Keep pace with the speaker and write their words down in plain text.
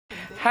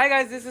Hi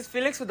guys, this is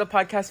Felix with the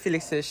podcast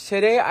Felix-ish.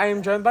 Today I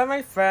am joined by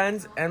my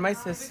friends and my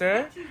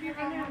sister.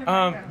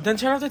 Then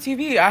turn off the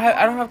TV.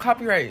 I don't have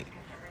copyright.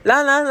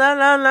 La la la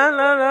la la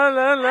la la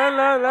la la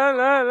la la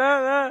la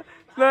la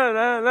la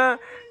la la.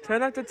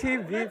 Turn off the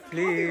TV,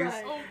 please.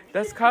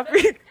 That's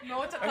copy.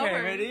 No, it's a cover.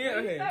 Okay, ready?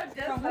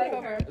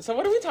 Okay. So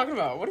what are we talking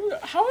about?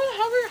 How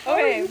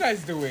are you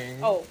guys doing?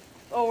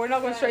 Oh, we're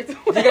not going straight to. Do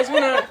you guys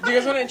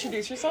wanna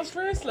introduce yourselves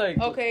first?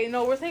 Okay,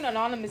 no, we're saying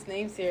anonymous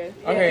names here.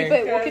 Okay.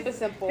 We'll keep it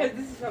simple. This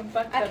is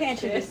I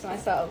can't introduce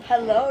myself.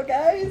 Hello,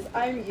 guys.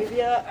 I'm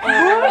Lluvia.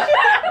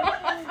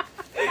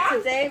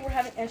 Today we're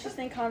having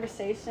interesting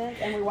conversations,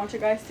 and we want you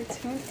guys to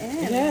tune in.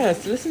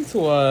 Yes, listen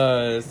to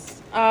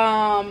us.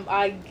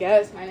 I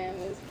guess my name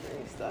is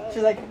Brisa.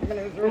 She's like,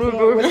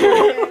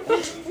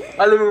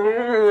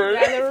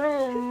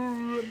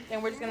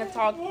 and we're just gonna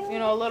talk,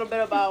 a little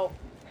bit about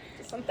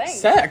some things.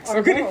 Sex.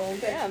 Okay.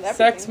 Yeah,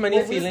 Sex, many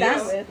What we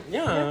stand feelings. with.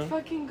 Yeah. Let's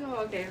fucking go.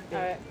 Okay.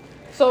 Alright.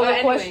 So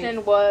the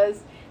question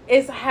was,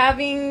 is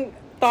having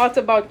thoughts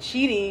about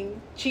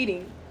cheating,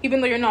 even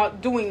though you're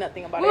not doing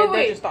nothing about it?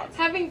 They're just thoughts.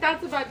 Having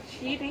thoughts about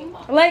cheating?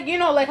 Like,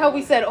 like how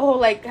we said,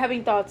 like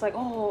having thoughts like,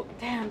 oh,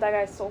 damn, that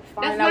guy's so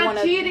fine. That's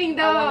not cheating,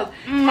 though.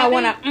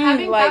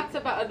 Having thoughts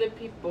about other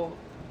people.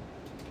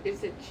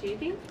 Is it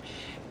cheating?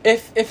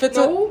 If it's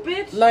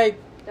bitch. like,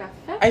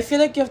 I feel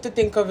like you have to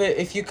think of it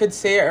if you could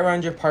say it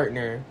around your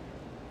partner.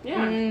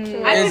 Yeah.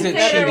 Is it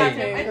cheating?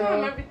 cheating? I tell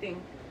him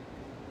everything.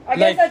 I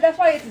guess that's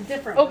why it's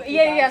different.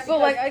 Okay, yeah. So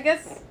like, I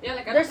guess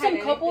there's some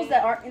couples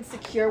that are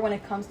insecure when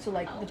it comes to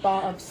like the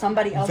thought of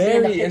somebody else in the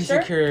Very picture.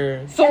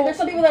 Insecure. So and there's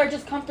some people that are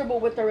just comfortable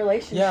with the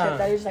relationship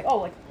that are just like, oh,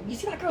 like you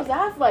see that girl's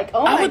ass, like,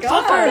 oh I my would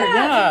god, fuck her.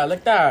 Yeah,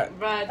 like that.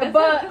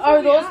 But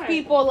are those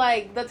people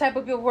like the type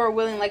of people who are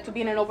willing like to be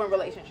in an open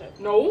relationship?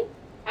 No,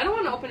 I don't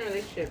want an open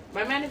relationship.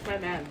 My man is my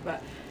man,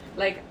 but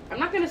like I'm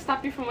not gonna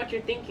stop you from what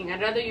you're thinking.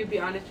 I'd rather you be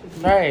honest with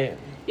me. Right.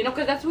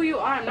 Because that's who you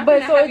are. I'm not but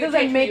gonna so have it you doesn't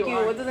change make who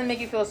you. It doesn't make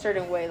you feel a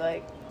certain way.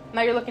 Like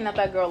now you're looking at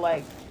that girl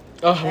like,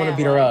 oh, I want to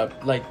beat her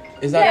up. Like,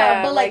 is that?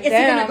 Yeah, but like, is he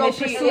gonna go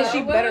pursue? Is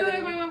she better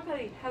than my mom?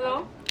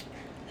 Hello.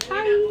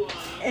 Hi.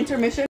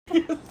 Intermission.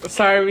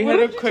 Sorry, we had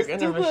a quick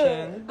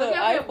intermission. The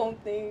iPhone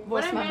thing.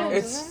 What I meant,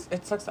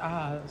 it sucks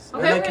ass.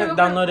 Okay, and I can't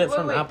download it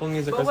from Apple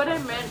Music. But or what I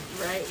stuff. meant,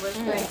 right, was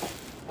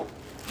like,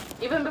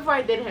 even before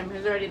I did him, he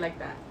was already like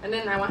that, and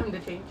then I want him to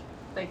change.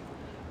 Like,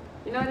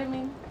 you know what I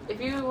mean? If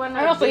you want to.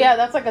 And also, yeah,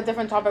 that's like a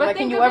different topic. But Like,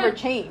 can think you of ever it-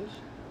 change?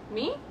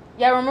 Me?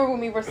 Yeah, I remember when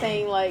we were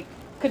saying like,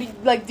 could he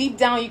like deep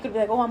down you could be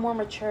like, oh, I'm more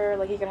mature,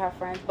 like he could have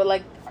friends, but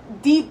like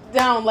deep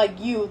down, like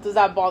you, does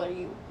that bother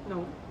you?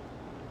 No.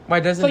 Why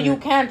doesn't? So you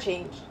can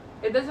change.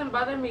 It doesn't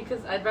bother me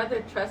because I'd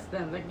rather trust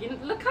them. Like,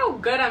 look how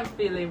good I'm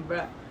feeling,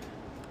 bruh.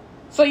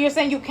 So you're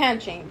saying you can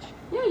change?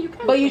 Yeah, you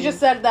can. But you just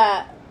said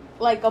that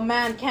like a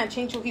man can't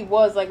change who he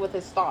was, like with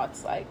his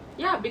thoughts, like.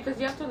 Yeah, because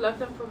you have to love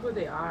them for who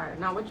they are,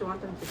 not what you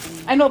want them to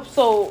be. I know.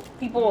 So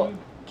people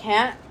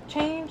can't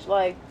change,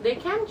 like. They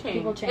can change.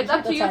 People change. It's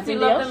up to That's you why if you it's in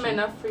the love them ocean.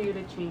 enough for you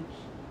to change.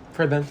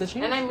 For them to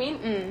change. And I mean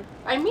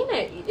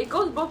it. It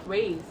goes both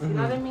ways. You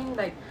know what I mean?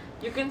 Like,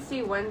 you can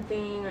see one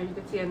thing or you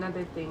can see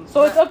another thing.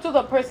 So it's up to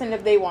the person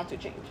if they want to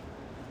change.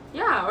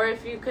 Yeah, or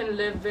if you can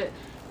live it.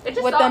 It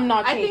just With them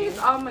not I think changing. it's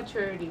all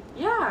maturity.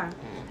 Yeah.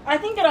 I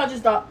think it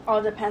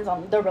all depends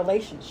on the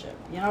relationship.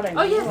 You know what I mean?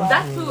 Oh yes, Like,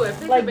 that too. It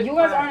plays a like big you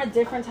guys part. are in a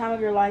different time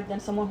of your life than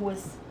someone who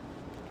is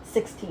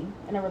 16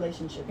 in a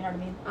relationship. You know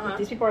what I mean? Uh-huh.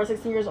 These people are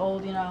 16 years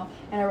old, in a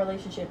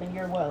relationship, and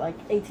you're what, like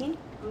 18?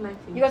 I'm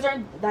 19. You guys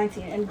are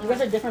 19, and you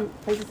guys are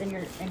different places in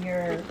your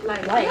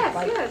Life. life. Yes,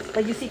 like, yes.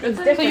 like you see things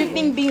So differently. So you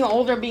think being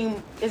older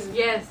is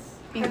Yes.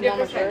 being more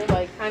mature,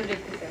 like 100%.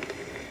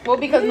 well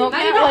because no Not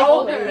can't even like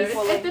older. older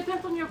people It like.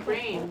 depends on your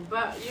brain,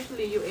 but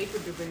usually you age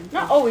with your brain.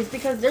 Not always,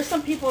 because there's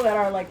some people that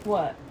are like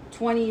what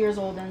 20 years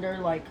old and they're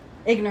like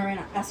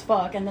ignorant as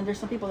fuck, and then there's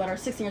some people that are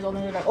 16 years old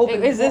and they're like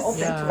open. Is this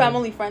open.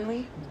 family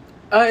friendly?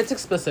 It's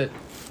explicit.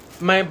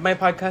 My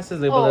podcast is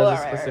labeled as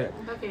alright, explicit.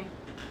 Okay.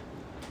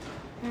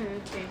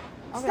 Okay.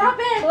 Stop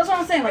it! So that's what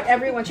I'm saying. Like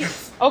everyone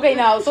cheats. Okay,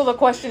 now so the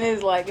question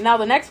is like now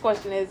the next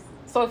question is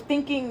so if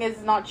thinking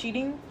is not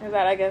cheating, is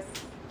that I guess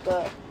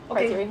the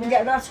criteria Okay, here?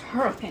 yeah, that's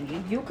her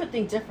opinion. You could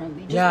think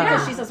differently. Just Yeah.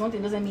 because she says one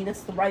thing doesn't mean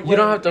it's the right way. You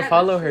don't have to Yeah,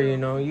 follow that's her.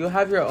 true. You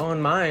have your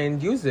own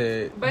mind. Use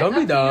it. But Don't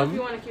it's be up to you if dumb.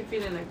 you want to keep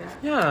feeling like that.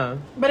 Yeah.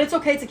 But it's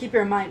okay to keep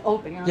your mind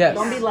open. You know? Yes.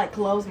 Don't be like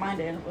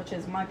closed-minded, which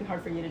might be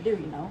hard for you to do.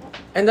 You know.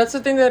 And that's the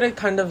thing that I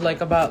kind of like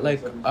about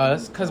like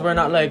us, because we're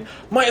not like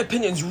my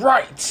opinion's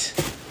right.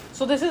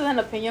 So this is an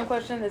opinion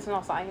question. It's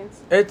not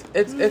science.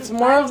 It's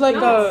more of like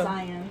a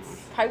science.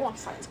 I want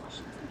science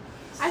questions.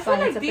 I feel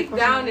like Scientific deep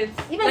question. down it's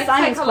Even like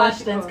science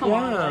psychological. questions. Come Yeah.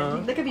 on,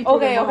 like, they could be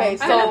Okay, proven okay,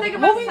 wrong. I so- don't think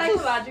about moving to-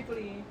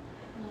 psychologically.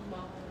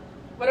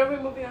 What are we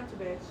moving on to,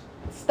 bitch?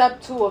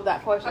 Step 2 of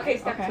that question Okay,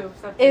 step Okay. 2.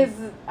 Step 2. is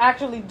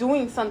actually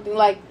doing something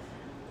like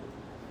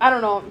I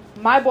don't know.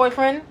 My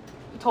boyfriend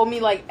told me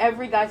like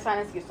every guy's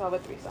fantasy is to have a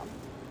threesome.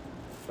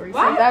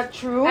 What? Is that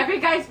true? Every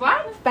guy's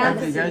what?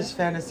 fantasy. you guys'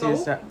 fantasy No.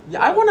 is that.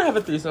 Yeah, I want to have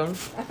a threesome.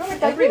 I feel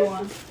like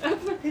everyone.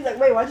 He's like,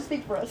 wait, why'd you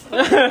speak for us?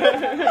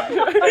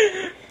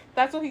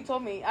 That's what he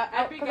told me.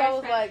 Every Because guy's I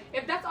was fan. like,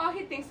 if that's all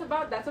he thinks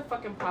about, that's a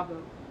fucking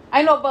problem.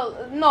 I know,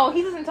 but no,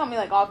 he doesn't tell me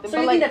like often. So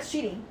but you like, think that's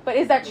cheating? but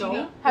is that cheating?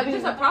 No, Have it's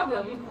you? just a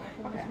problem.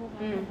 Okay.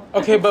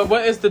 Okay, but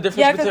what is the difference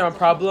Yeah, 'cause between a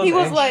problem he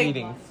was and like-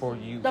 cheating for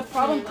you? The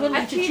problem could A be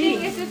to cheating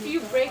cheating. is if you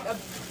break a.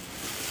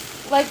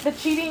 Like the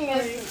cheating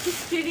is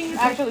Just cheating is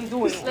actually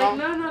doing it. like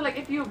No? no, like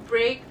if you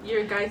break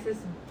your guys'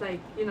 like,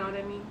 you know what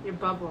I mean, your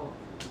bubble.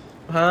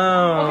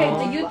 Oh.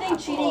 Okay, do you think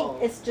cheating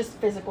is just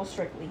physical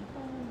strictly?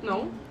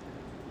 No.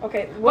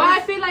 Okay. Well, I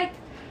What feel like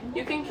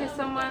you can kiss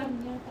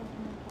someone.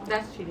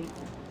 That's cheating.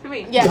 To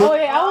me. Yeah. Oh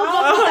yeah. I was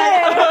about to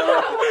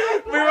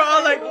say. We were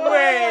all like,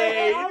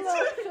 wait.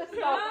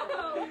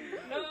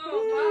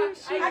 No,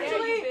 fuck. I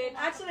dare you, bitch.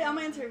 actually, I'm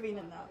gonna intervene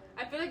in that.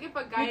 I feel like if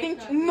a guy. You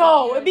think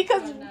no?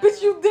 Because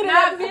bitch, you did it.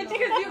 Nah, bitch,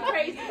 because you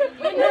crazy.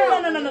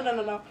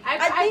 No.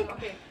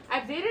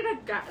 I've dated a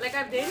guy, like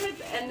I've dated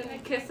and then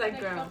kissed like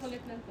girls. Is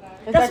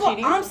That's that what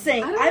cheating? I'm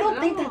saying. I I don't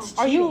don't think know. that's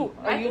Are cheating. you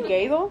I think-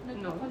 gay though?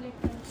 No.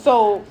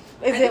 So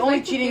is I it just only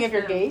like to cheating kiss if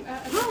you're them.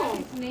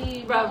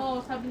 gay?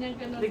 Bro,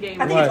 the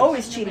game. I think What? it's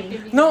always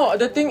cheating. No,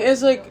 the thing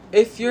is like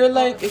if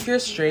you're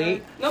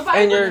straight No, but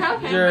and I you're- would tell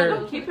him. I you're-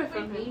 don't keep it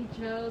from him.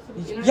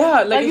 yeah,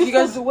 like Like if you you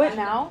guys still do it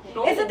now?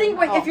 No. It's the thing,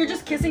 like, if you're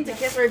just kissing to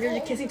kiss or if you're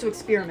just kissing to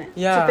experiment.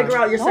 Yeah. To figure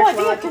out your No, I think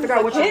sexuality, I to figure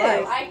out what you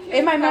kiss. like.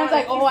 In my mind's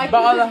like, oh, I But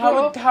kissed Allah,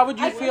 this girl. how would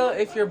you feel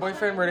if your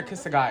boyfriend were to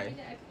kiss a guy?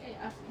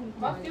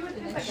 Fuck, you would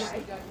kiss a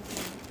guy.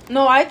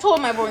 No, I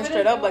told my boyfriend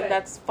straight up like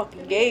that's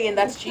fucking gay and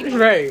that's cheating.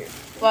 Right.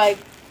 Like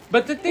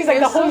But the thing he's like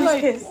is, the holy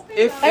like, kiss.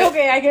 if Like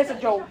okay, I guess a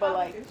joke, but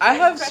like I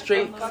have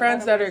straight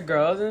friends that are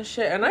girls and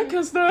shit, and I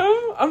kiss them.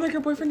 I'm like,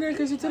 your boyfriend didn't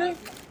kiss you today?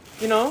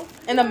 You know?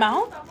 in the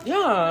mouth.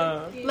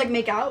 Yeah. Like,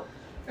 make out.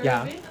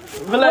 Yeah.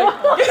 But like,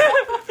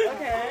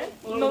 Okay.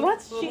 No,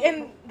 that's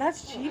cheating.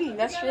 That's cheating.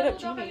 That's straight up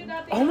cheating.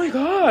 oh my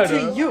god.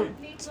 To you.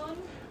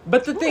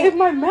 But the If thing,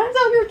 my man's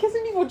out here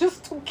kissing people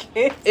just to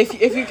kiss.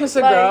 if you kiss a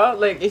Like- girl,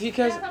 like if you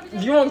kiss,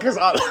 you won't kiss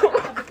all.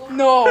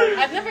 No,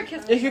 I've never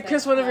kissed. If you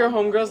kiss one of your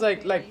homegirls,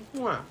 like,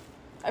 mwah.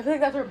 I feel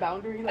like that's her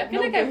boundary. I Like,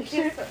 feel no like I've gay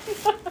shit.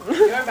 kissed.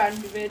 You're a bad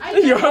bitch. I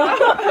think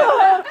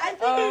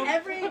in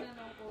every.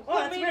 Oh,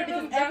 that's weird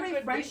because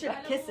every friendship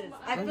kisses.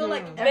 I feel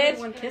like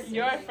everyone kisses.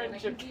 Your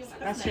friendship kiss.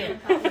 That's true.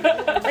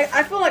 Like,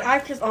 I feel like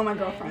I've kissed all my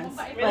girlfriends.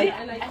 Really?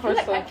 Like, I feel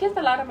like I kissed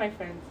a lot of my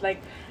friends.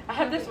 Like, I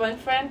have this one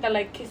friend that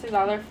like kisses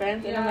all her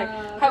friends, and I'm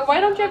like, why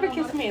don't you ever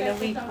kiss me? And then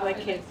we like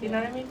kiss. You know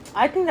what I mean?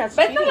 I think that's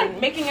But it's cheating. not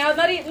like making out.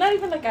 Not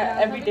even like a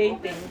everyday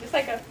thing. Just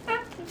like a.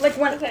 like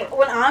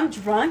when I'm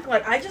drunk,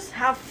 like I just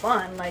have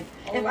fun. Like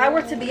if I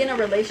were to be in a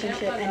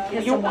relationship and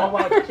kiss someone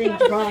while being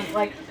drunk,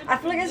 like I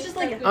feel like it's just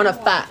like On a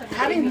fat.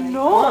 having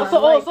No, fun.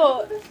 so like,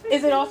 also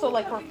is it also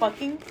like for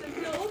fucking?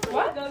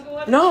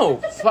 What?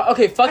 No.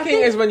 Okay, fucking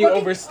think is when you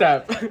fucking-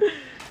 overstep.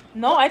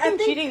 No, I I think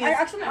think cheating I is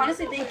actually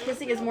honestly think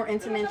kissing is more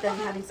intimate than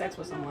having sex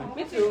with someone.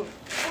 Me too.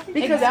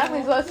 Because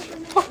exactly. So that's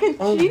fucking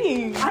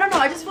cheating. I don't know.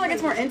 I just feel like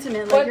it's more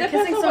intimate. Well, Like you're it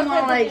depends kissing on what someone,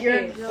 type like of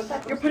you're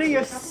kiss. putting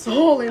your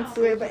soul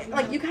into it. But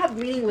like you can have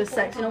meaningless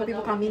sex. You know what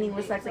people call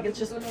meaningless sex? Like it's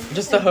just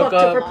Just to hook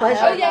for up. pleasure.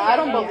 Oh, yeah, I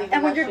don't believe in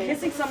And when that you're shit.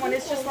 kissing someone,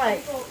 it's just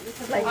like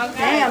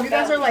damn, you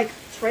guys are like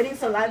trading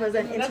salivas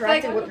and That's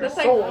interacting with your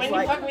that's souls. when you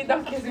Like fuck me,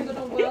 don't kiss me.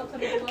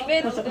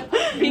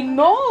 Bitch.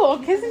 No,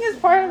 kissing is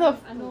part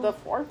of the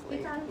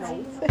foreplay.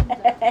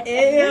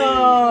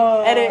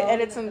 ew.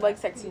 Edit some like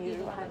sexy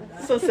music behind it.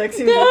 So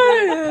sexy.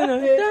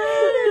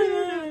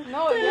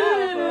 No,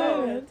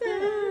 yeah.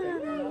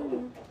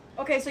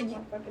 Okay, so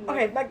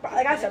like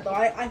I said though,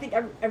 I think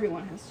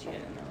everyone has cheated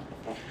in their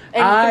life.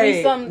 And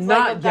threesomes,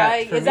 not like a guy.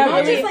 yet for Is that me. Not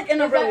really just like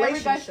in a is that every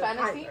guy's relationship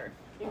fantasy? either.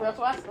 You have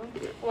to ask them.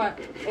 What?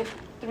 If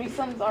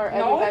threesomes are every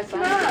No, guy's it's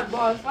fantasy. not,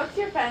 boss. What's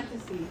your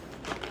fantasy?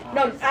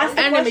 No, ask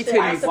the Anime question.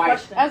 Ask the titties.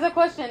 question. As a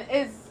question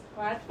is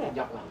What?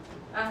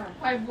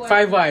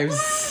 5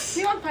 wives.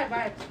 You want 5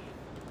 wives?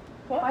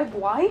 5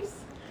 wives?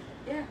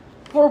 Yeah.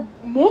 For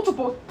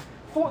multiple.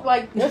 For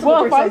like Multiple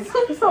well, five-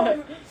 persons.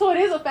 so it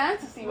is a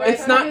fantasy, right?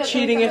 It's So maybe not the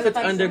cheating threesome if is a it's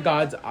fantasy. under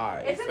God's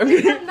eyes. Isn't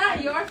this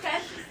not your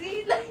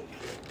fantasy? Like,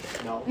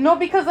 No,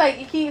 because like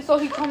he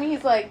told me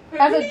he's like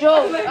as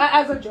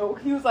a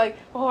joke he was like,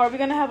 oh, are we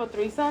gonna have a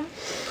threesome?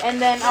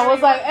 And then I was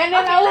like,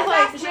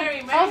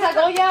 Mary.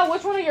 oh yeah,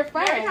 which one are your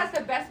friends? Mary has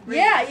the best brain.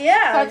 Yeah, So I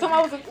yeah. told him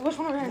I was like, which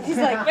one are your friends? He's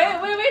like,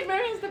 Wait.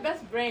 Mary has the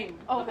best brain.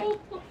 oh, okay.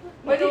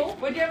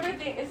 Would you ever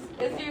think,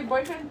 is your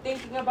boyfriend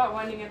thinking about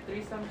wanting a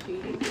threesome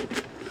cheating?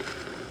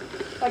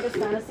 Like it's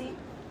fantasy.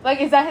 Like,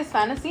 is that his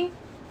fantasy?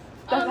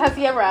 Has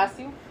he ever asked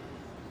you?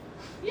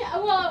 Yeah,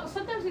 well,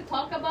 sometimes we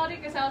talk about it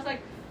because I was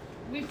like,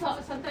 we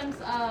talk sometimes,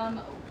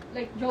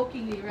 like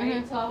jokingly, right?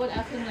 Mhm. So I would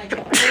ask him like,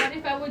 what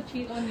if I would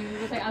cheat on you? He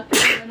was like, I'll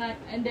kill you,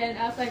 and then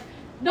I was like,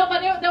 No,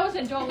 but that was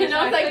a joke. And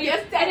I was like, actually.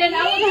 yes, and then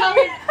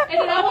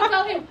I would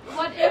tell him,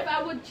 what if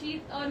I would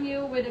cheat on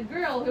you with a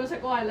girl? He was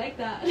like, oh, I like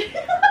that.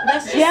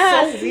 That's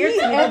just so weird.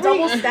 The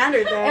double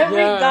standard there.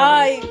 Every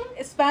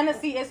guy's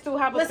fantasy is to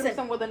have a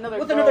threesome with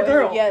another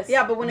girl. Yes.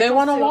 Yeah, but when they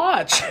want to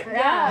watch.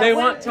 Yeah. They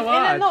want to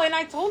watch. And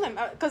I told him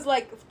because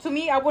like to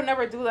me, I would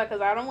never do that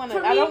because I don't want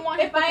to. I don't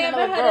want if I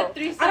ever had a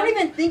threesome. I don't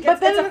even think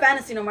it's a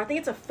fantasy no more. I think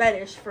it's a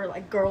fetish for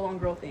like girl on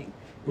girl thing.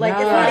 Like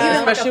it's not even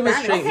especially like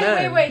with straight men.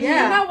 Okay, wait. Yeah.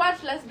 Do you not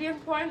watch lesbian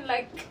porn?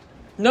 Like.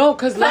 No,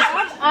 because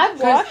I've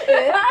watched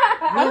it.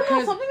 I don't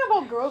know, something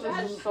about girls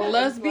is so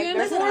lesbian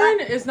porn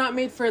is not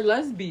made for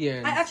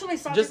lesbians. I actually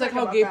saw just like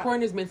how gay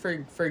porn is made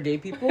for gay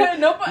people.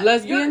 No, but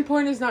lesbian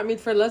porn is not made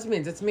for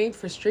lesbians. It's made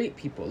for straight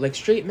people, like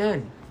straight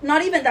men.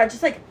 Not even that.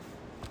 Just like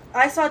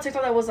I saw a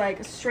TikTok that was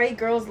like straight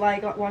girls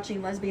like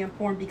watching lesbian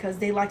porn because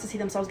they like to see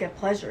themselves get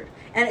pleasured,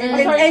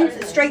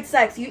 and straight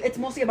sex, it's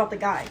mostly about the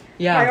guy.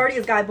 Yeah, priority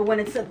is guy, but when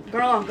it's a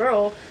girl on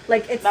girl,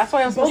 like it's that's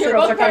why I'm both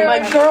girls are kind of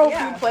like girls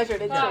being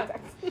pleasured.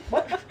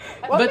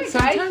 But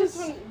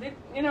sometimes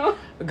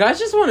guys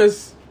just want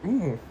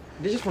to.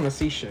 They just want to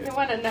see shit. They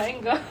want to nut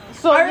and go.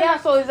 So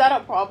is that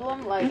a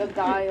problem? Like a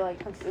guy like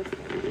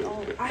consistently?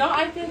 No,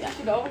 I think I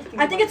should always.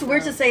 I think it's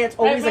weird to say it's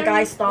always a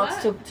guy's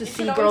thoughts to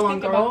see girl on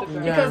girl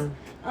because.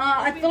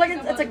 I feel like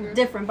it's like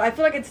different, but I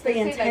feel like it's the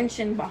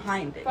intention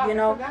behind it. You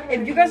know,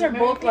 if you guys are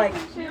both like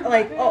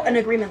an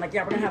agreement, like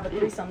we're gonna have a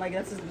threesome, like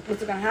that's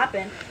what's gonna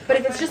happen. But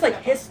if it's just like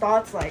his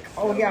thoughts, like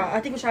I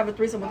think we should have a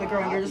threesome with a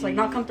girl, and you're just like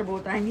not comfortable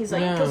with that, and he's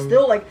like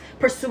still like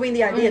pursuing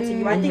the idea to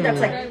you. I think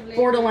that's like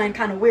borderline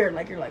kind of weird.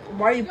 Like you're like,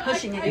 why are you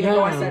pushing it? Even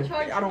though I said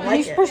I don't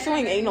like it. He's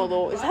pursuing anal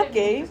though. Is that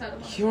gay?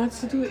 He wants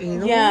to do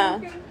anal. Yeah.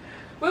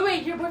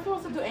 Wait, your boyfriend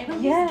wants to do anal?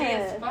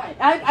 Yeah.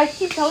 I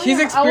keep telling him. He's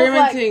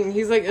experimenting.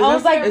 He's like, is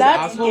his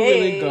asshole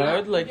really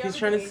good? Like, he's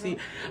trying to see.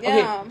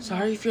 Okay,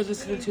 sorry if you're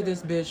listening to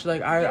this, bitch.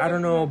 Like, I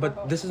don't know,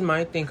 but this is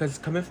my thing, because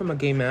coming from a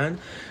gay man,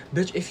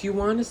 bitch, if you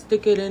want to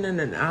stick it in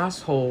an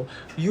asshole,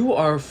 you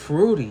are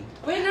fruity.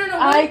 Wait, no.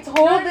 I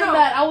told him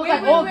that. I was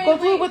like, go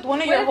do it with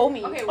one of your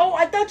homies. Okay,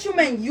 I thought you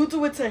meant you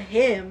do it to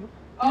him.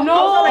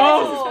 No.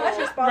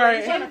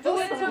 Right.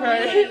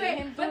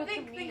 But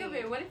think of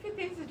it. What if he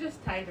thinks it's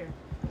just tighter?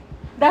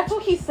 That's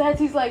what he says.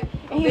 He's like,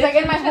 and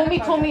my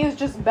homie told me it's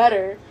just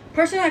better.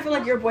 Personally, I feel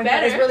like your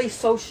boyfriend is really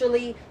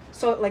socially,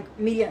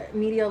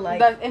 media like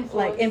that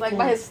influence. Like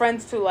by his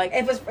friends too. Like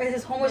if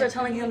his homers are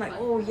telling him like,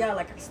 oh yeah,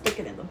 like I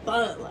stick it in the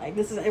butt, like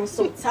it was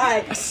so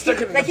tight. I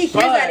stuck it in like the he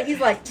butt. hears that and he's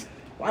like,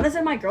 why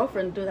doesn't my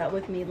girlfriend do that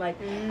with me? Like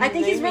I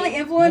think he's really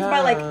influenced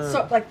by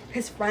like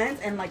his friends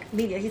and like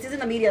media. He sees in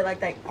the media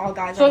like all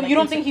guys. So are, you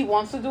don't think he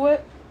wants to do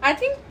it? I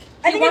think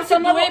at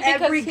some level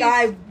every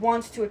guy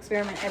wants to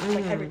experiment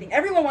everything.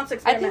 Everyone wants to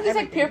experiment. I think he's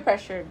everything. Like peer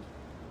pressured.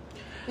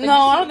 No,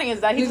 I don't think it's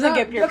that. He doesn't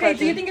get peer pressured.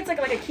 Do you think it's like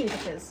a kink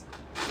of his?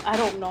 I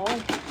don't know.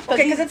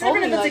 Okay, because it's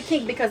different if it's a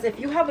kink. Because if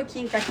you have a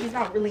kink that he's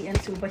not really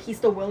into, but he's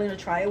still willing to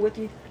try it with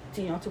you,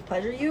 to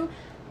pleasure you,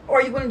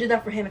 or you wouldn't do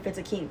that for him if it's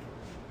a kink.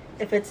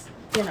 If it's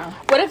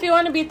What if you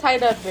want to be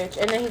tied up, bitch,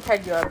 and then he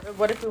tied you up?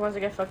 What if he wants to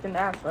get fucked in the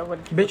ass?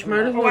 Bitch,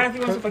 murder. What if he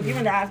wants to fuck you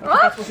in the ass because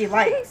that's what he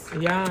likes?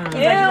 Yeah.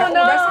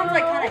 That sounds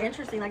like kind of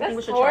interesting. Like I think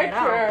we should try it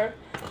out.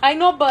 I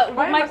know, but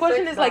my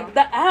question is like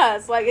the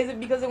ass. Like, is it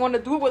because they want to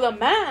do it with a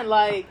man?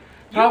 Like,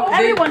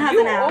 everyone has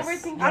an ass.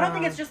 I don't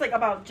think it's just like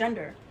about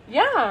gender.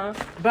 Yeah,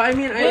 but I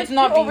mean, it's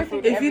not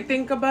if you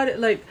think about it,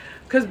 like,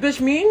 cause bitch,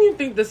 me and you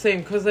think the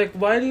same. Cause like,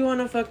 why do you want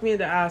to fuck me in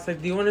the ass?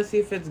 Like, do you want to see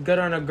if it's good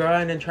on a girl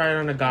and then try it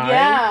on a guy?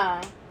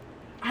 Yeah.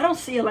 I don't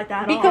see it like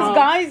that. Because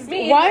guys,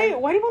 why do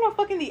you want to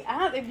fuck in the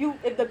ass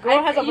if the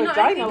girl has a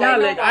vagina? Yeah,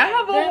 like I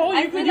have a hole.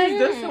 You can use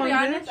this one. To be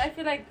honest, I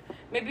feel like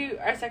maybe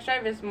our sex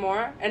drive is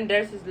more and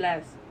theirs is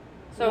less.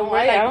 So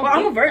we're like,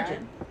 I'm a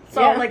virgin. So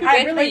like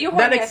I really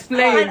that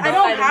explains. I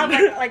don't have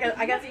like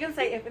I guess you can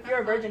say if you're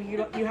a virgin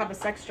you have a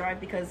sex drive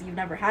because you've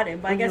never had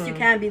it. But I guess you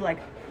can be like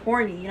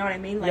horny. You know what I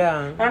mean? Like,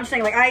 yeah. But I'm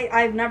saying like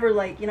I've never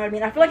like you know what I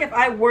mean. I feel like if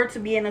I were to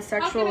be in a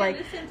sexual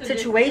like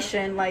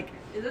situation like.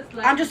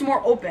 I'm just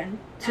more open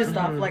to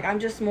stuff. Like I'm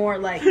just more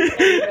like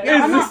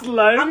I'm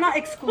not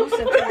exclusive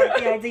to like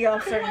the idea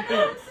of certain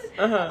things.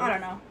 I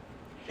don't know.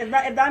 If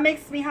that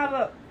makes me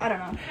have I don't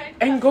know.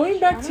 And going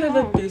back to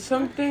the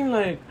threesome thing,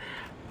 like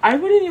I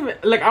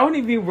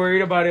wouldn't be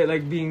worried about it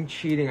like being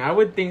cheating. I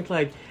would think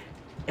like,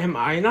 am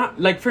I not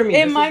like for me?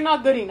 Am I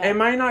not good enough?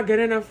 Am I not good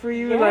enough for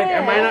you? Yeah. Like,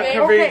 am I not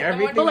covering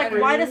everything? But like,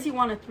 why does he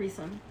want a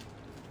threesome?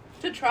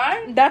 To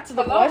try? That's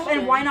the question.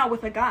 And why not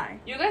with a guy?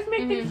 You guys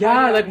make things.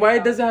 Yeah, like why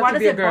does it have to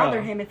be a girl? Why does it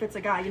bother him if it's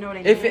a guy? You know what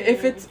I mean? If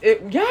it's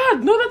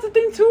that's the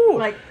thing too.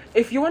 Like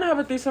if you want to have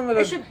a threesome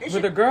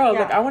with a girl,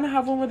 like I want to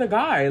have one with a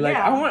guy. Like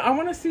I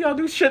want to see y'all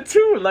do shit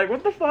too. Like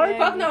what the fuck?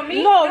 Fuck no,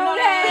 me? No.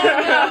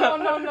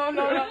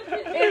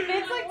 If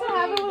it's like to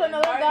have it with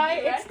another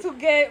guy, it's to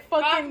get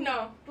fucking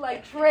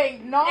like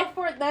trained, not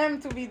for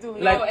them to be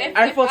doing. Like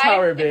Eiffel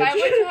Tower, bitch. If I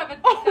were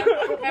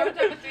to have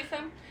a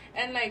threesome,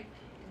 and like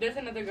there's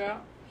another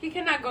girl. He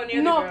cannot go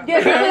near No, the girl.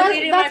 yeah,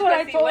 Eating that's my what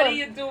I pussy. told What him. are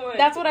you doing?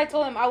 That's what I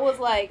told him. I was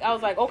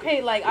like,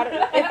 okay, like,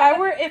 if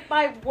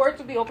I were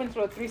to be open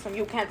to a threesome,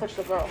 you can't touch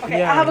the girl. Okay,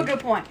 Yeah. I have a good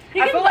point. He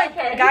I can feel like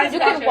touch her. guys You He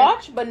can can touch her.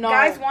 watch, but no.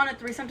 guys want a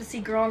threesome to see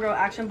girl on girl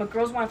action, but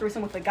girls want a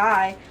threesome with a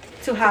guy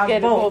to have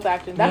get both. both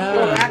action. That's Yeah. so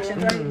Both true.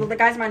 actions. I mean, well, the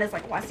guy's mind is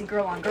like, well, I see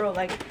girl on girl,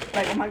 like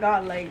oh my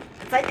god, like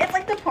it's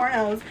like the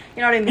pornos.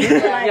 You know what I mean?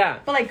 But like, Yeah.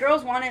 But like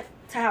girls want it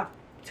to have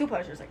two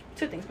pleasures, like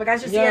two things. But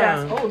guys just see it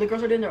Yeah. as, oh, the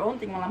girls are doing their own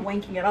thing while I'm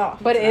wanking it off.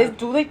 But So-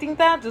 do they think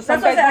that? Do some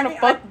That's what guys I want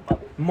to said,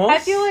 fuck? Most. I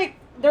feel like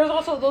there's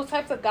also those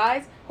types of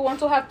guys who want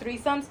to have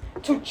threesomes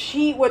to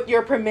cheat with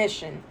your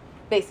permission,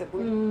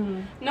 basically.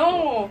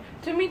 No,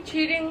 to me,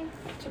 cheating,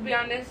 to be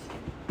honest,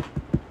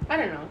 I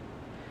don't know.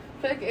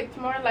 I feel like it's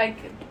more like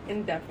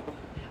in depth.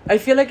 I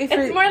feel like if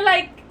It's you're more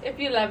like if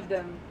you love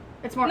them.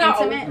 It's more No.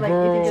 intimate. Like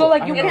Bro. if you So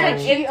like you I don't can't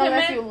know. cheat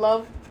unless Intimate. you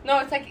love. No,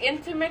 it's like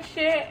intimate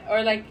shit,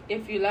 or like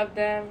if you love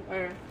them,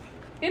 or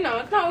you know,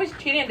 it's not always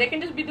cheating. They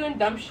can just be doing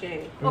dumb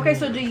shit. Okay,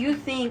 so do you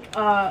think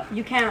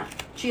you can't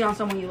cheat on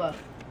someone you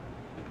love?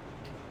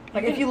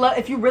 Like if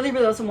you really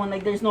love someone,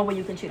 like there's no way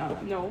you can cheat on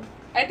them. No,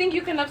 I think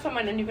you can love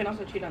someone and you can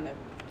also cheat on them.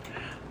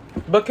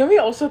 But can we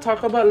also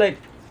talk about like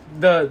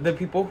the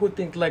people who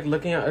think like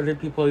looking at other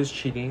people is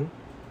cheating?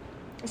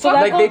 So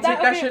Like they goes-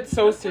 take that okay. shit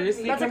so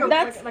seriously. That's Can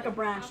like we- like a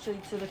branch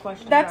to the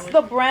question. That's that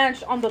the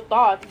branch on the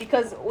thought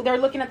because they're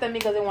looking at them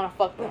because they want to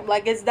fuck them.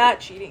 Like, is that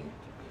cheating?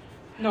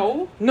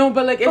 No, No,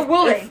 but like But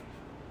will if,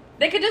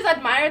 they could just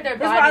admire their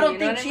body. That's why I don't you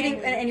know think what cheating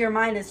I mean? in your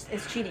mind is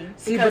cheating.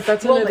 see, Because but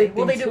that's will another they?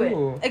 Will thing they do it?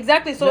 too.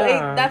 Exactly. So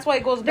Yeah. that's why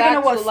it goes They're back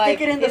gonna what, to like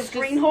stick it in the it's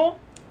screen just- hole?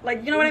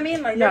 Like, you know what I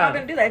mean? Like they're Yeah. not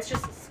gonna do that. It's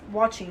just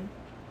watching.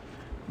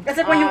 That's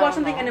like when you I watch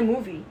don't something know. in a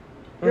movie.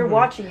 You're Mhm.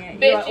 watching it.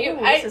 Bitch, You're like, you,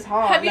 "Ooh, this is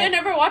hot." have you Like,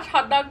 never watched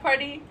Hot Dog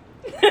Party?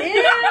 Ew,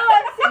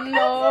 I've seen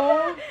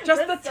No.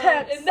 Just the That's so-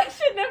 tits. And that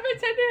shit never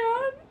turned it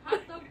on.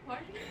 Hot dog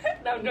party.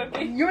 No, I'm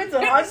joking. You into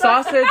hot dogs?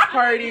 Sausage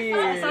party.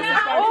 Sausage party.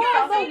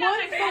 Oh, the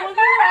ones we were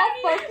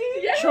all fucking.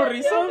 Yes.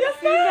 Chorizo. I've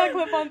seen that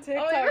clip on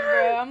TikTok, Oh, yeah.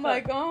 bro. I'm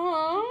like,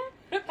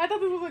 I thought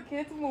this was a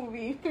kids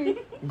movie.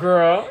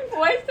 Girl.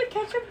 Why is the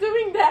ketchup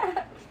doing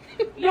that?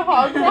 The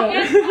hot dog.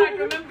 Yes, Mark,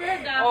 remember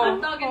the Oh,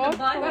 hot dog in the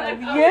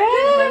bun?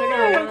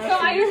 Yeah. So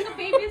I used to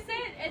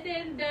babysit, and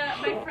then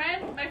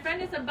my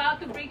friend is about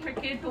to bring her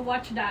kid to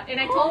watch that, and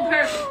I told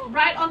her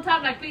right on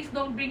time, like, please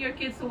don't bring your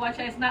kids to watch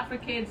that. It's not for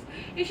kids.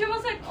 And she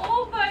was like,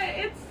 oh, but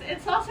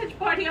it's sausage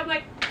party. I'm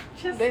like,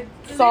 just It's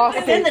leave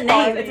sausage It's in the name.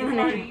 party. It's in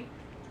the name.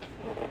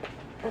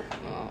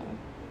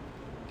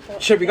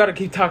 Shit, we gotta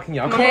keep talking,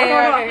 y'all. Come on.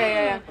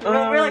 Yeah.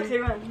 We're like, say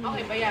run.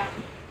 Okay, but yeah.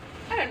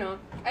 I don't know.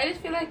 I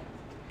just feel like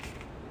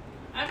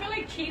I feel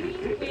like cheating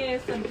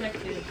is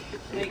subjective.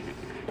 Like,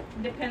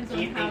 depends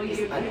on how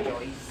you.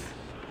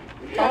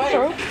 That's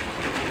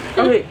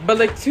true. Okay, but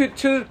like to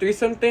the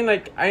threesome thing,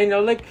 like I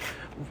know like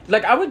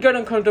I would get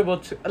uncomfortable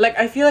too. Like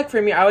I feel like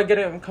for me, I would get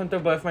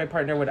uncomfortable if my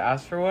partner would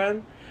ask for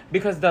one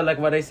because the like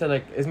what I said,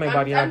 like is my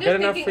body I'm not just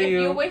good enough thinking for if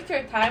you you? waste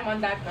your time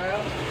on that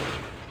girl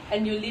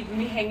and you leave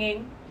me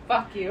hanging,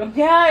 fuck you.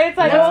 Yeah, it's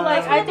like, Yeah. oh,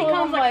 like I I think told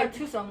comes him like like, a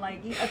twosome.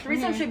 Like a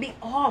threesome should be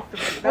off.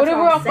 That's What if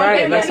we're I'm on saying. Right,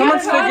 Yeah, like yeah,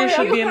 someone's yeah, figure yeah,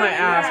 should yeah. be in my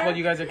ass while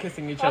you guys are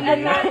kissing each other. and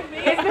You know? then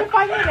it's been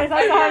 5 minutes.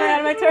 I saw her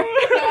at my turn.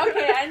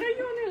 Okay, I know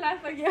you only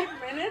last like 6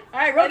 minutes. All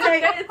right, But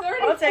rotate. it's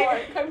already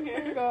Rotate. 4. Come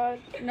here. Oh God.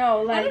 No,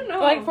 I like don't know.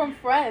 Like from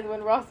Friends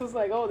when Ross was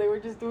like, oh, they were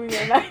just doing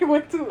it, and I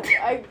went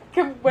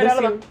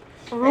out of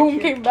the room,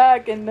 came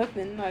back, and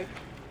nothing. Like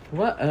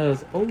What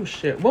else? Oh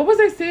shit! What was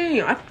I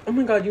saying? Oh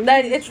my god! You.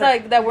 that. made me It's try-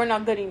 like that we're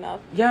not good enough.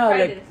 Yeah, Try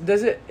like this.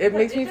 does it? It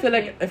makes me feel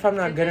like if I'm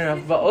not good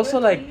enough, but also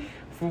like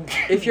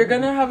if you're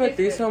gonna have a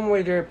threesome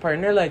with your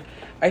partner, like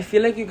I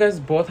feel like you guys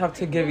both have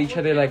to give each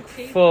other like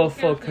full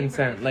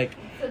consent. Like,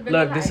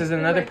 look, this is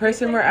another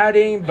person we're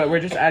adding, but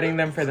we're just adding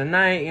them for the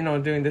night. You know,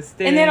 doing this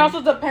thing. And then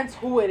also depends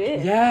who it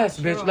is. Yes,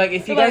 bitch. Like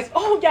if So you guys. like,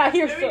 oh yeah,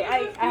 here's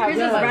I have here's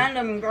this like,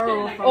 random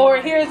girl. From, or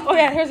here's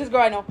this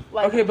girl I know.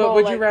 Like, Okay, but oh,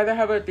 would like, you rather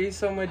have a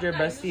threesome with your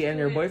bestie and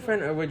your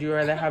boyfriend, or would you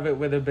rather have it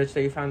with a bitch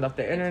that you found off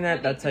the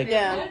internet that's like,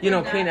 Yeah. you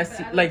know, clean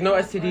like no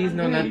STDs,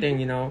 no nothing,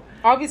 you know?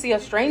 obviously a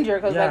stranger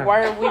because Yeah. like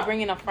why are we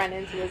bringing a friend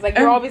into this? Like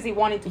you're And- obviously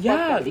wanting to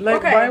Yeah, fuck them. like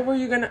Okay.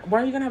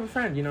 why are you gonna have a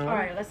friend, you know? All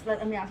right,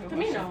 let me ask you a To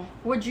me, question. no.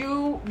 Would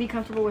you be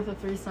comfortable with a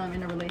threesome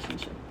in a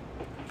relationship?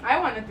 I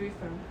want a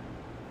threesome.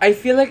 I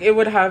feel like it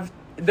would have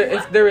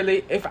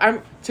if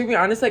I'm to be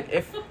honest, like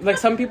if like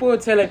some people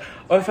would say like,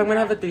 oh, if I'm gonna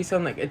have a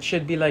threesome, like it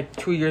should be like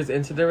 2 years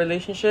into the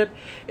relationship.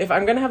 If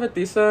I'm gonna have a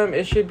threesome,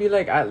 it should be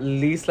like at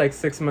least like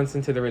 6 months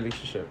into the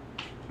relationship.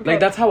 Okay. Like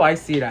that's how I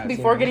see that.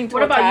 Before getting to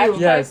What about attached.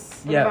 you?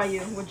 Yes, What yes. about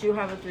you? Would you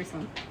have a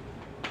threesome?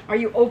 Are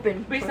you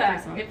open for a Brisa,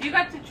 threesome? if you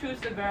got to choose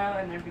the girl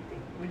and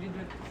everything, would you do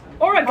it?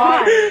 Or a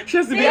guy? She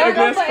has to be Yeah,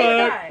 ugly as that's like-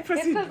 fuck. It's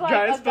Pussy just dry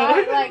like as a guy,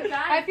 fuck. like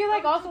Guy, I feel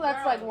like fuck also the that's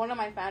girl. like one of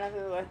my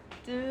fantasies, like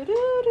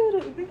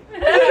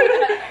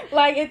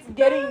like it's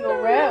getting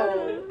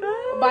railed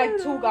by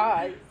 2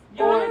 guys.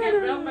 You want to get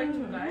real by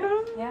 2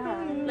 guys?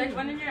 Yeah. Like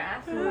one in your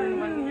ass and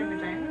one in your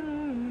vagina?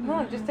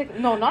 No, just take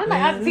not in my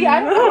ass. See, I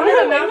don't want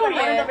to One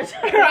in yet. the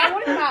vagina.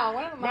 One in the mouth.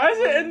 One in the mouth. Why is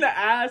it in the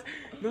ass?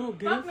 No,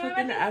 getting Fuck, man,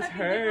 fucking imagine ass sucking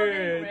people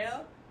getting hurts.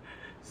 real.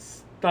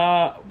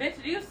 Stop.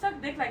 Bitch, do you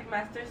suck dick like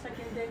master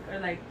sucking dick or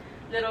like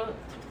little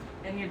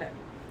and you're done?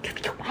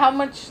 How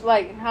much?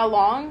 Like how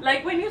long?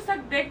 Like when you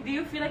suck dick, do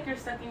you feel like you're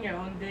sucking your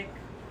own dick?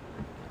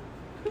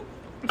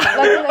 Like,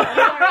 does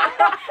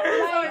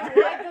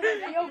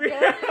it feel good?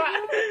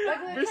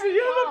 Bitch, do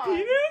you have a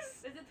penis?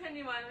 Does it turn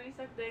you on when you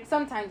suck dick?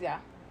 Sometimes, yeah.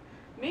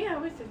 Me, I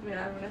always turns me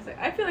on when I suck.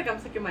 I feel like I'm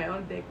sucking my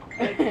own dick.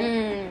 Like,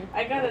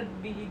 I gotta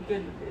be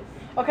good with this.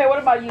 Okay, what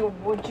about you?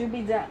 Would you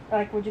be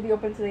would you be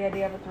open to the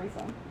idea of a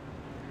threesome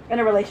in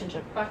a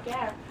relationship? Fuck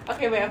yeah.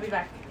 Okay, wait, I'll be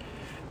back.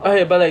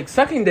 Okay, but like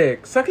sucking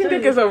dick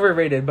is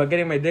overrated, but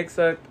getting my dick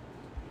sucked,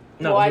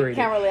 not well, overrated.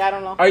 I can't really. I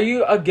don't know. Are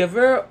you a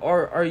giver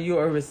or are you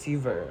a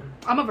receiver?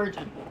 I'm a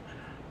virgin.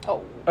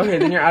 Oh. Okay,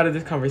 then you're out of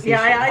this conversation.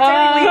 Yeah,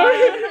 technically,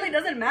 it really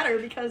doesn't matter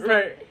because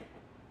right.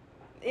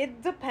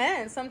 It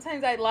depends.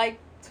 Sometimes I like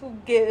to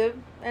give,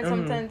 and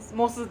sometimes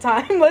most of the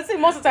time, let's say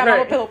most of the time,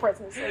 I'm a pillow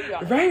person. So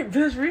yeah. Right,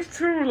 bitch, me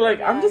too. Like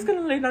I'm just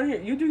gonna lay down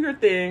here. You do your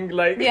thing.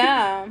 Like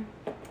yeah.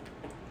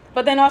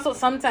 But then also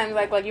sometimes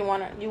like you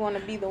wanna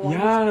be the one.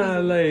 Yeah,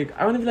 like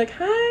I wanna be like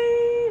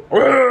hi.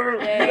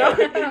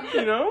 Yeah.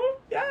 You know?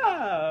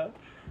 Yeah.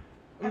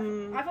 I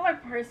feel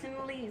like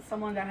personally,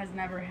 someone that has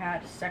never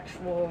had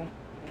sexual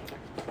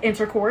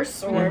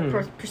intercourse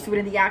or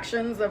pursued the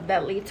actions of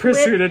that lead to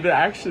Pursued the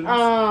actions.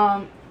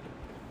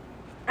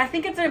 I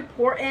think it's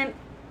important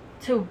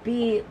to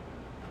be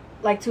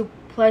like to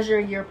pleasure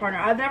your partner.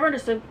 I've never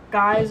understood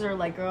guys or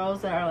like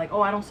girls that are like,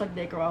 oh, I don't suck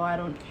dick or oh, I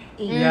don't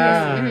eat.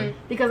 Yeah.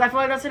 Because I feel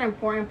like that's an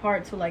important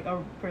part to like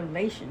a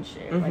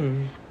relationship. Like,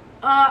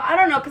 I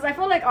don't know, because I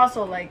feel like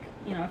also like,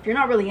 you know, if you're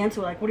not really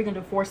into it, like, what are you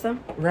gonna do? Force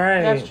them?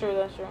 Right. That's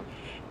true.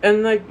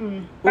 And like,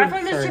 but I feel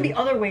like there should be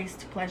other ways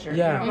to pleasure.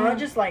 Yeah. You know? Not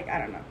just like, I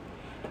don't know.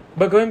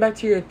 But going back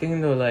to your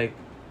thing though, like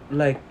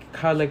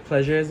how like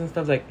pleasure is and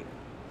stuff, like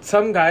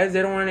some guys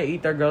they don't want to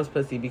eat their girl's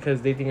pussy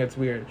because they think it's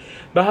weird.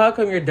 But how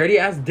come your dirty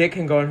ass dick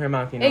can go in her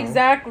mouth? You know?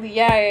 Exactly.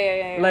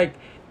 Yeah. Like,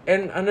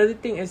 and another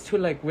thing is too,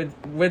 like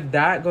with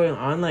that going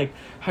on, like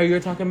how you're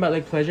talking about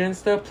like pleasure and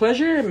stuff.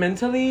 Pleasure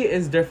mentally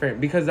is different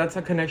because that's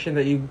a connection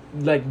that you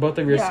like both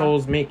of your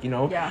souls make. You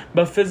know. Yeah.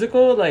 But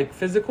physical. I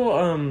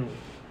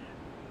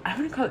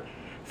wouldn't call it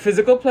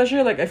physical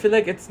pleasure. Like I feel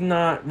like it's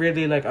not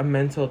really like a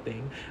mental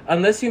thing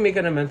unless you make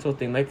it a mental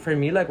thing. Like for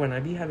me, like when I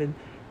be having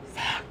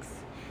sex,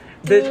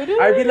 bitch,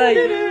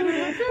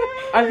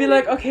 I'd be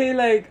like okay,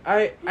 like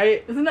I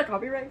isn't that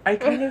copyright? I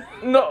kind of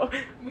no,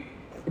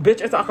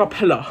 bitch, it's a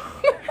cappella.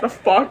 The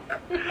fuck.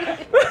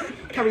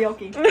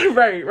 Karaoke.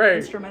 right.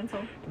 Instrumental.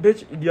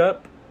 Bitch,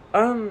 yup.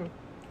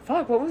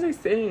 Fuck. What was I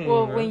saying?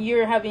 Well, when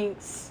you're having,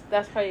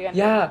 that's how you're gonna.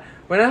 Yeah,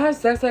 when I have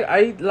sex,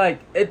 like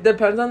it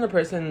depends on the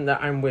person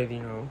that I'm with, you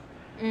know.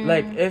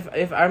 Like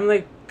if I'm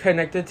like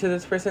connected to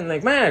this person,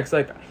 like my ex,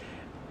 like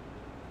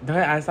the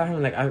way I saw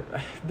him, like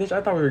bitch,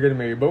 I thought we were getting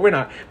married, but we're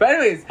not. But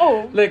anyways,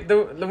 like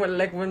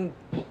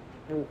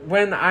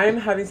when I'm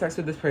having sex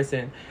with this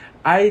person,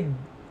 I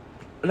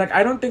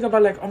don't think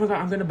about like, oh my god,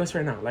 I'm gonna bust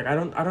right now. Like I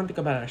don't think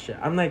about that shit.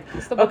 I'm like,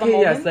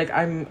 okay, yes, like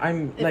I'm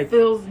like, it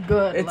feels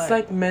good. It's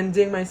like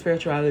mending my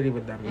spirituality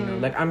with them, you know.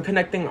 Like I'm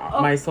connecting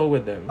my soul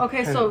with them.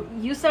 Okay, so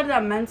you said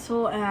that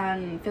mental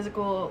and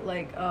physical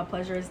like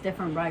pleasure is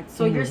different, right?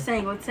 So you're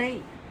saying, let's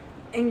say,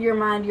 in your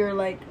mind, you're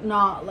like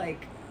not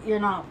like you're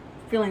not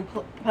feeling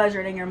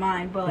pleasure in your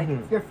mind, but like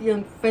you're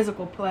feeling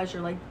physical pleasure.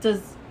 Like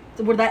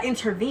would that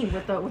intervene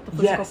with the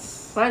physical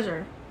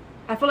pleasure?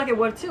 I feel like it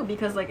would too,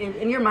 because like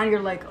in your mind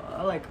you're like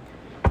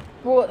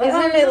well,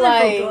 isn't it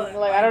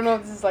like I don't know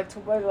if this is like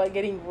too much, like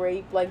getting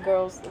raped, like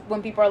girls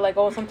when people are like,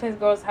 oh, sometimes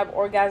girls have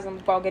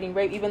orgasms while getting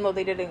raped even though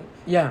they didn't.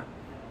 Yeah.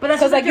 But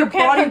that's just like your you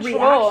can't body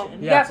control.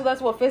 reaction. Yeah, so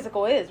that's what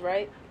physical is,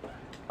 right?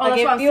 Oh,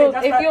 like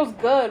that's it feels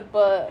good,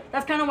 but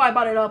that's kind of why I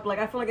brought it up. Like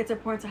I feel like it's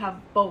important to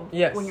have both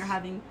when you're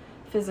having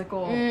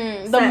physical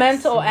the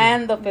mental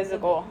and the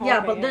physical. Yeah,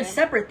 but they're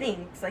separate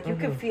things. Like you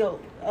could feel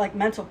like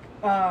mental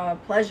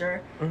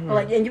pleasure, but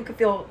like and you could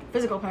feel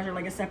physical pleasure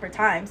like at separate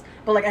times.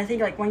 But like I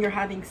think like when you're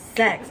having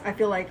sex, I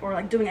feel like or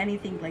like doing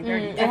anything like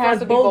dirty, it has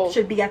to be both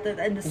should be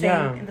in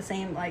the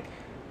same like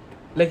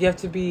you have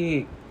to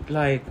be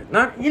like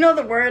not you know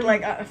the word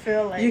like I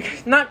feel like you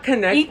not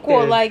connected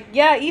equal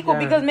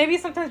because maybe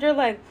sometimes you're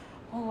like,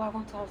 oh, I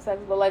want to have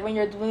sex, but like when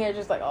you're doing it,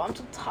 just like, oh, I'm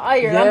too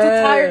tired. I'm too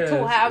tired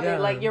to have it.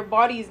 Like your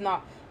body's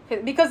not,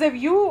 because if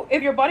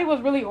your body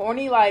was really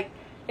horny, like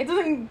it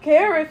doesn't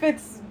care if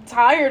it's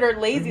tired or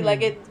lazy.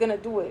 Like it's gonna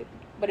do it.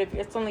 But if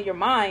it's only your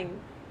mind,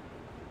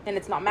 and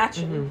it's not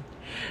matching.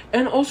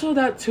 And also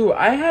that too,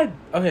 I'm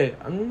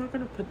not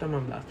gonna put them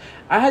on blast.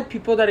 I had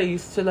people that I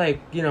used to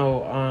like, you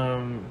know,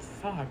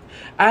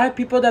 I had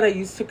people that I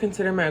used to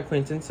consider my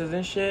acquaintances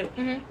and shit.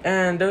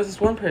 And there was this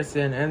one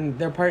person and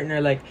their partner,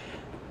 like,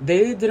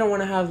 they didn't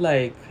want to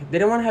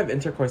have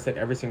intercourse like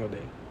every single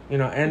day, you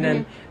know. And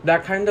then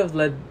that kind of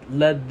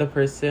led the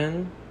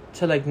person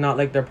to like not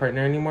like their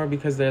partner anymore,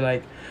 because they're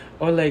like,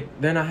 oh, like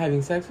they're not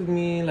having sex with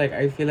me, like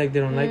I feel like they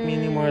don't like me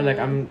anymore, like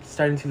I'm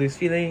starting to lose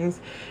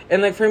feelings.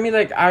 And like for me,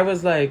 like I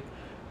was like,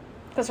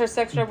 Because her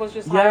sex drive was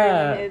just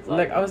higher than his.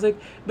 Like I was like,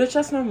 bitch,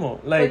 that's normal.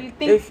 Like, so you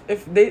think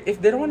if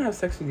they don't want to have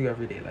sex with you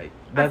every day, like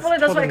that's I feel like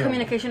that's why totally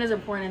communication is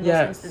important in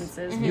those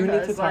instances. You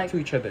need to talk like, to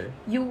each other.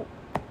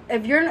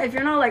 If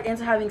you're not like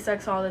into having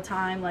sex all the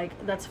time,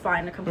 like that's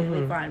fine,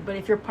 completely fine. But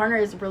if your partner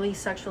is really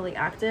sexually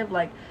active,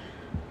 like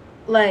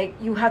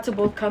you have to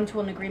both come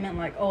to an agreement,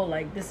 like, oh,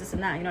 like this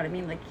and that. You know what I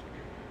mean? Like,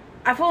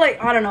 I feel like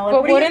I don't know. Like,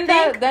 but wouldn't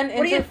that then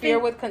interfere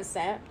with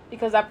consent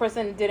because that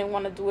person didn't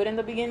want to do it in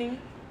the beginning?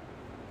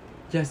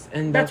 Yes,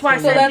 and that's why.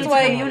 So that's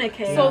why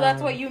communicate. So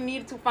that's why you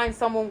need to find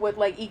someone with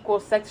like equal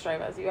sex drive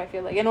as you. I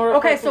feel like in order.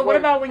 Okay, so what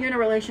about when you're in a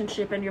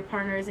relationship and your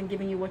partner isn't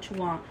giving you what you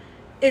want?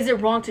 Is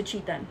it wrong to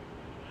cheat then?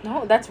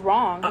 No, that's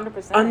wrong.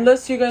 100%.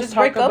 Unless you guys just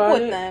talk break up about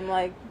with it. them,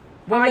 like.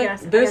 Well, I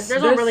guess there's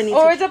no really need.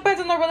 Or it depends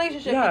on the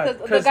relationship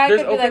because the guy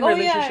could be like, "Oh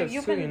yeah,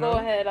 you can go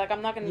ahead. Like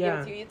I'm not gonna give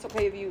it to you. It's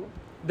okay with you."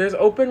 There's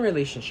open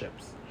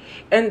relationships,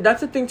 and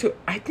that's the thing too.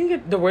 I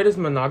think the word is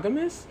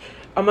monogamous.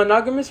 A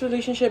monogamous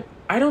relationship.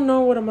 I don't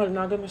know what a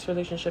monogamous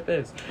relationship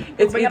is.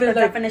 It's bring either up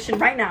the like definition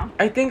right now.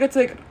 I think it's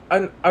like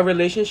a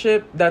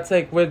relationship that's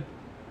like with,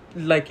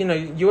 like, you know,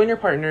 you and your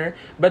partner,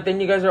 but then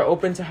you guys are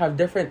open to have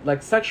different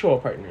like sexual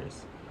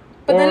partners.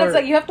 But then it's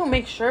like you have to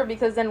make sure,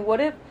 because then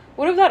what if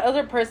that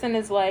other person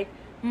is like,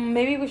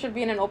 maybe we should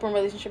be in an open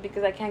relationship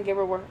because I can't give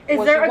her what Is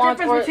there she a wants,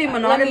 difference between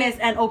monogamous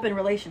and open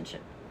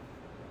relationship?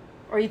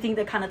 Or you think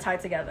they kind of tie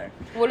together?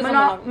 What is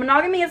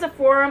monogamy is a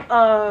form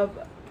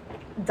of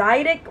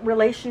dyadic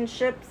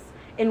relationships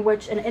in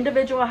which an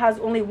individual has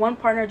only one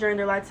partner during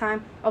their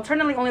lifetime,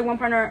 alternately only one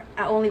partner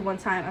at only one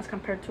time, as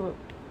compared to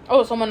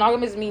so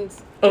monogamous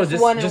means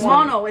just one.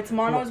 Mono. It's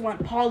mono is one.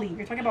 Poly.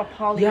 You're talking about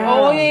poly. Yeah.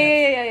 Oh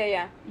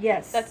yeah.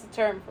 Yes. That's the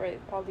term for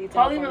it.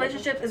 Poly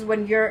relationships is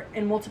when you're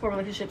in multiple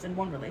relationships in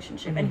one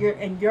relationship,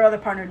 and your other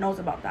partner knows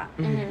about that.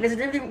 There's a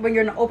difference when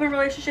you're in an open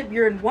relationship.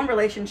 You're in one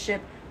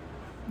relationship,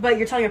 but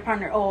you're telling your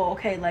partner, "Oh,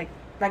 okay, like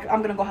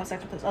I'm gonna go have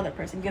sex with this other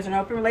person." You guys are in an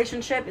open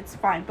relationship, it's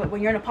fine. But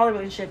when you're in a poly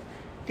relationship,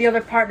 the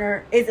other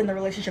partner is in the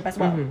relationship as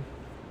well.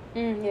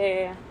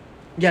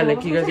 Yeah,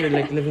 like you guys are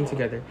like living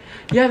together.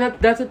 Yeah,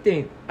 that's a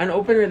thing. An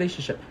open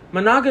relationship.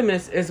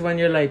 Monogamous is when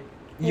you're like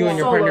you and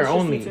your partner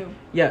only.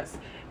 Yes.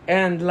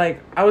 And like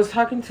I was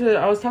talking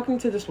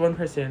to this one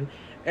person,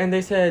 and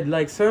they said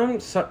like some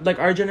like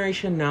our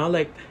generation now,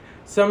 like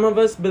some of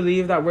us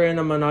believe that we're in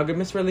a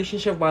monogamous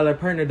relationship while our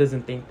partner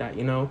doesn't think that,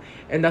 you know?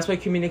 And that's why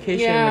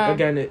communication, like,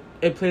 again,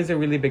 it plays a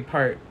really big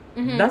part.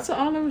 That's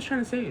all I was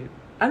trying to say.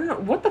 I don't know.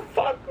 What the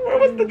fuck? Where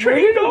was the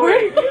train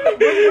going? I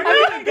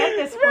didn't get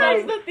this.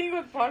 That's the thing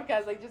with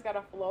podcasts. Like, just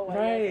gotta flow.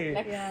 Right.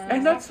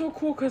 And that's so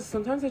cool because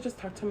sometimes I just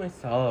talk to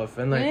myself.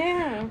 And like,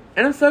 and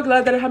I'm so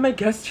glad that I have my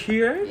guest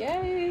here.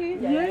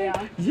 Yeah.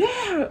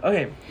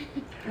 Okay.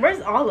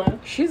 Where's Ala?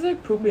 She's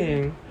like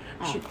pooping.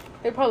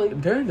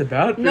 They're in the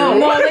bathroom. No,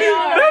 they are.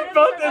 They're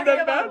both in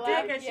the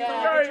bathroom. She's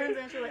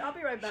like, I'll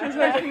be right back. She's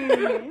like,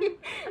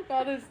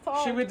 that is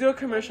tall. Should we do a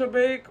commercial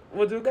break?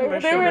 We'll do a commercial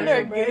break. They were in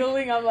there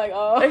giggling. I'm like,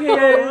 oh.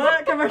 Okay,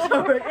 what?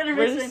 Commercial break.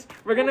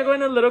 We're gonna go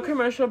in a little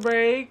commercial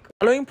break. The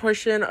following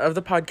portion of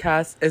the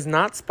podcast is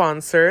not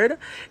sponsored.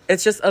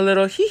 It's just a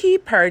little hee-hee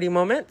party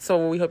moment.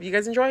 So we hope you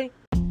guys enjoy.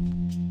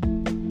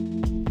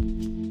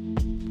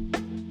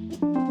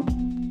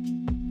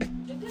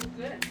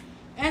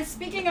 And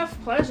speaking of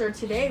pleasure,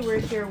 today we're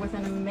here with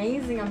an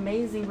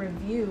amazing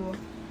review.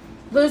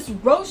 This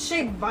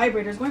rose-shaped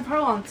vibrator is going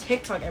viral on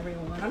TikTok,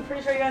 everyone. I'm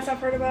pretty sure you guys have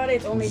heard about it.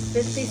 It's only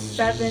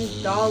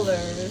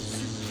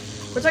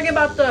 $57. We're talking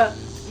about the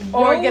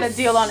Or get a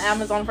deal on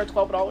Amazon for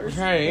 $12.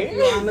 Right.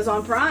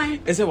 Amazon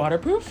Prime. Is it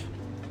waterproof?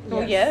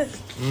 Oh,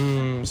 yes.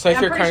 So if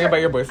you're crying about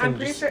your boyfriend, I'm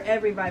pretty sure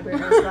every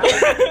vibrator is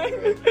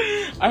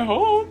waterproof. I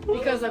hope.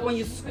 Because like when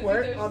you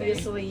squirt,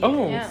 obviously it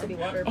needs to be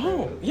waterproof.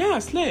 Oh, yeah,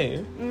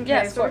 slay.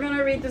 Okay, so we're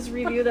gonna read this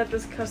review that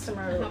this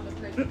customer left.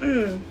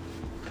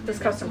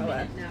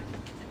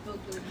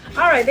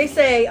 Alright, they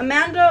say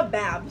Amanda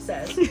Bab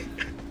says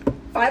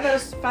 5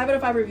 out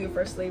of 5 review.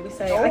 Firstly, we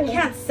say I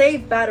can't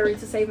save battery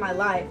to save my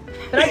life,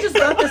 but I just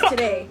got this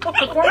today.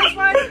 Performance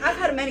wise, I've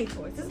had many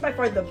toys. This is by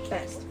far the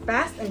best,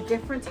 fast and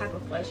different type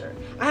of pleasure.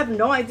 I have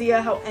no idea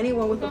how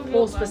anyone with a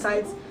pulse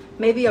besides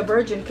maybe a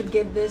virgin could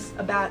give this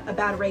a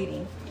bad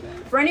rating.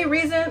 For any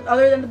reason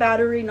other than the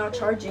battery not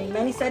charging,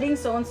 many settings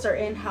so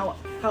uncertain, how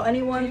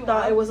anyone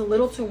thought it was a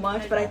little too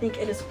much, but I think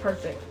it is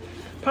perfect.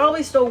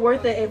 Probably still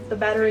worth it if the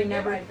battery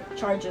never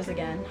charges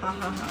again. Ha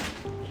ha ha.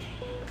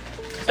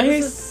 So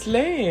this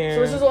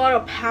is a lot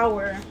of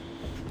power.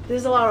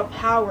 There's a lot of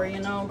power, you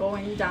know,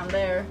 going down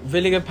there.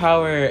 Really good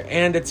power,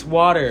 and it's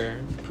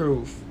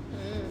waterproof.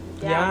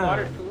 Yeah,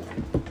 waterproof.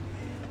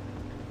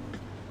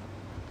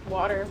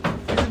 Water.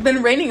 It's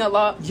been raining a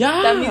lot.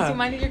 Yeah. That means you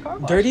might need your car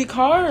washed. Dirty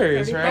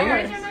cars, right?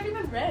 Cars are not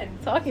even red.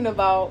 Talking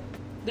about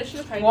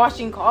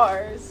washing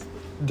cars.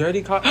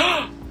 Dirty car.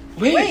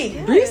 Wait,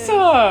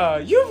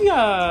 Brisa, Lluvia.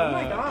 Oh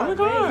my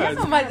god. Yeah,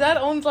 so my dad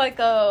owns like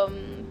a.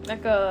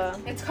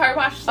 It's car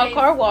wash safe. A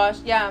car wash,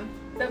 yeah.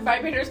 The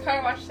vibrator's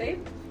car wash safe.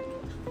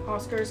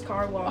 Oscar's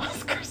car wash.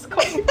 Oscar's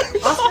car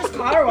wash. Oscar's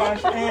car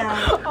wash,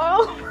 man.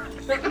 Oh.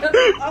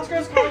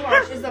 Oscar's Car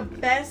Wash is the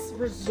best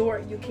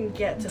resort you can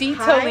get. To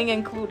Detailing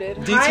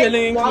included.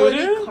 Detailing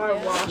included? Car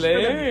wash Slay.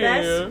 for the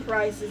best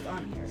prices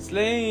on here.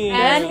 Slay.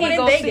 And he in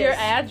goes to Vegas. your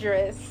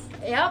address.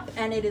 Yep,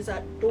 and it is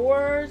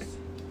outdoors,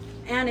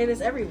 and it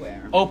is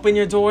everywhere. Open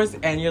your doors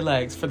and your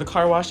legs for the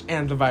car wash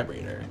and the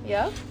vibrator.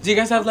 Yep. Do you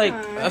guys have like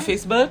a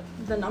Facebook,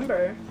 The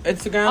number.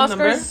 Instagram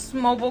number? Oscar's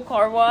Mobile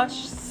Car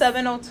Wash,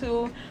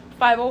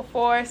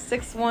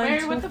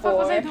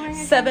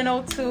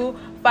 702-504-6124.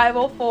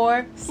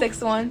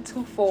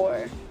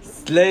 702-504-6124.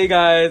 Slay,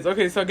 guys.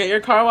 Okay, so get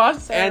your car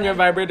washed and your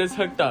vibrators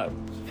hooked up.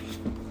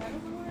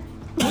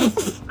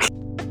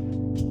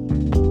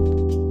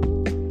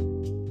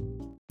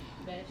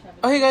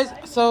 Okay, guys,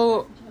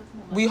 so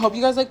we hope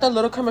you guys like the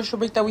little commercial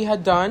break that we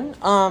had done.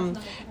 And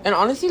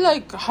honestly,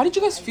 like, how did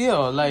you guys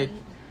feel? Like,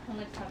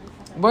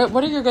 what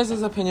are your guys'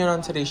 opinion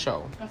on today's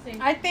show?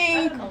 I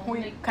think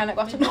we kind of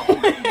got to know.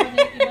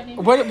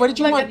 What did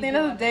you Like, want? at the end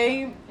of the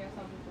day,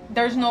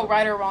 there's no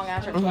right or wrong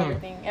answer to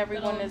everything.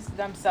 Everyone is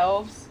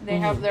themselves. They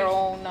have their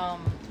own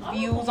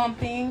views on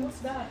things.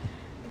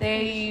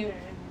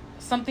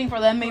 Something for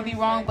them may be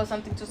wrong, but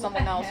something to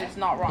someone else is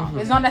not wrong.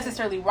 It's not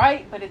necessarily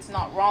right, but it's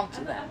not wrong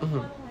to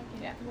them.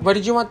 Yeah. What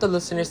did you want the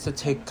listeners to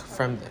take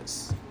from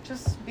this?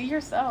 Just be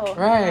yourself.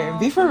 Right,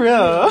 be for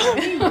real.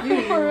 Be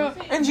for real.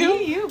 And you?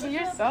 Be you. Be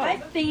yourself. I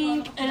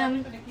think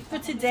for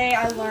today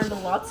I learned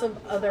lots of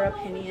other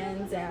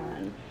opinions,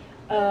 and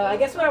I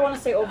guess what I want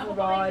to say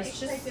overall is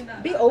just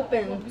be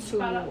open to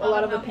a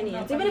lot of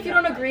opinions. Even if you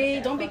don't agree,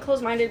 don't be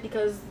closed-minded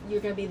because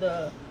you're going to be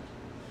the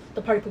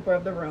party pooper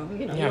of the room.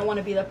 You know, you don't want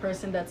to be the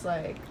person that's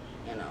like,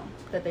 you know,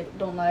 that they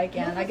don't like.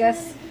 And I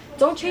guess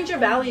don't change your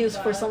values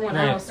for someone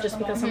else just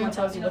because someone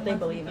tells you what they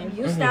believe in.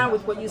 You stand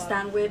with what you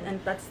stand with, and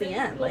that's the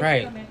end. Like,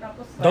 Right.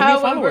 Don't be a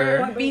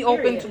follower. Be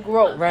open to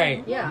growth.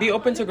 Right. Yeah. Be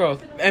open to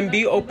growth. And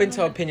be open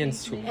to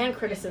opinions too. and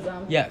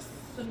criticism. Yes.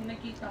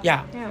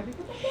 Yeah.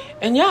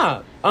 And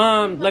yeah,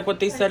 like what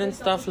they said and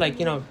stuff, like,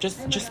 you know,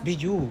 just be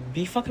you.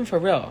 Be fucking for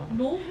real.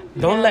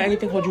 Don't let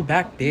anything hold you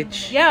back,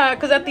 bitch. Yeah,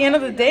 because at the end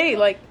of the day,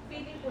 like,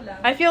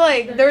 I feel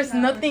like there's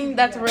nothing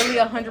that's really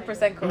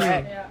 100%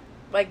 correct.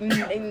 Like,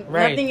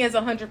 nothing is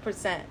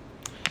 100%.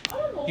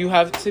 You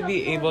have to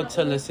be able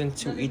to listen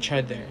to each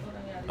other.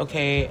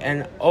 Okay?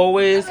 And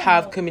always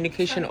have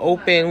communication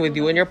open with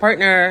you and your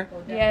partner.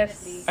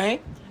 Yes.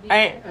 Alright?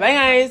 Alright. Bye,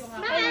 guys.